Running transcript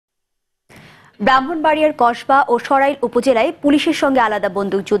ব্রাহ্মণবাড়িয়ার কসবা ও সরাইল উপজেলায় পুলিশের সঙ্গে আলাদা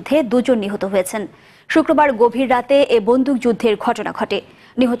বন্দুকযুদ্ধে দুজন নিহত হয়েছেন। শুক্রবার গভীর রাতে এ বন্দুকযুদ্ধের ঘটনা ঘটে।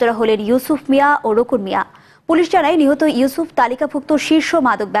 নিহতরা হলেন ইউসুফ মিয়া ও রুকুন মিয়া। পুলিশ জানায় নিহত ইউসুফ তালিকাভুক্ত শীর্ষ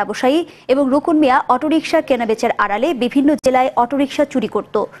মাদক ব্যবসায়ী এবং রুকুন মিয়া অটোরিকশা কেনাবেচার আড়ালে বিভিন্ন জেলায় অটোরিকশা চুরি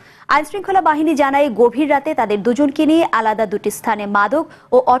করত। আইনশৃঙ্খলা বাহিনী জানায় গভীর রাতে তাদের দুজনকে নিয়ে আলাদা দুটি স্থানে মাদক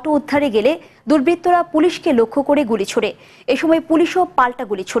ও অটো উদ্ধারে গেলে দুর্বৃত্তরা পুলিশকে লক্ষ্য করে গুলি ছোড়ে। এ সময় পুলিশও পাল্টা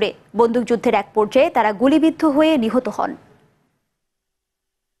গুলি ছোড়ে। বন্দুকযুদ্ধের এক পর্যায়ে তারা গুলিবিদ্ধ হয়ে নিহত হন।